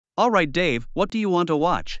Alright Dave, what do you want to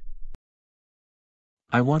watch?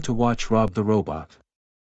 I want to watch Rob the Robot.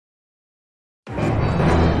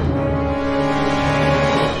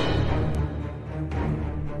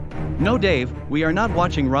 No Dave, we are not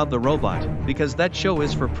watching Rob the Robot, because that show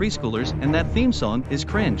is for preschoolers and that theme song is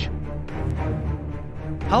cringe.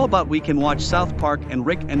 How about we can watch South Park and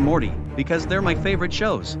Rick and Morty, because they're my favorite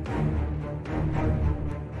shows.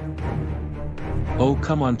 Oh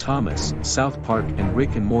come on Thomas, South Park and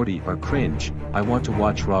Rick and Morty are cringe, I want to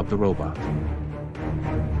watch Rob the Robot.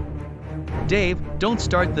 Dave, don't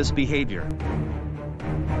start this behavior.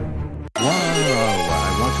 Wow,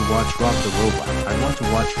 I want to watch Rob the Robot, I want to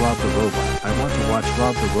watch Rob the Robot, I want to watch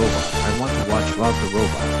Rob the Robot, I want to watch Rob the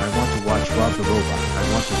Robot, I want to watch Rob the Robot, I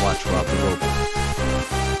want to watch Rob the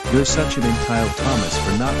Robot. You're such an entitled Thomas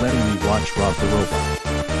for not letting me watch Rob the Robot.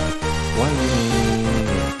 Why?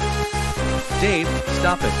 Dave,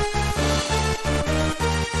 stop it.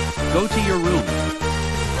 Go to your room.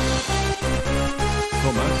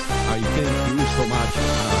 Thomas, I thank you so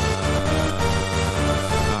much.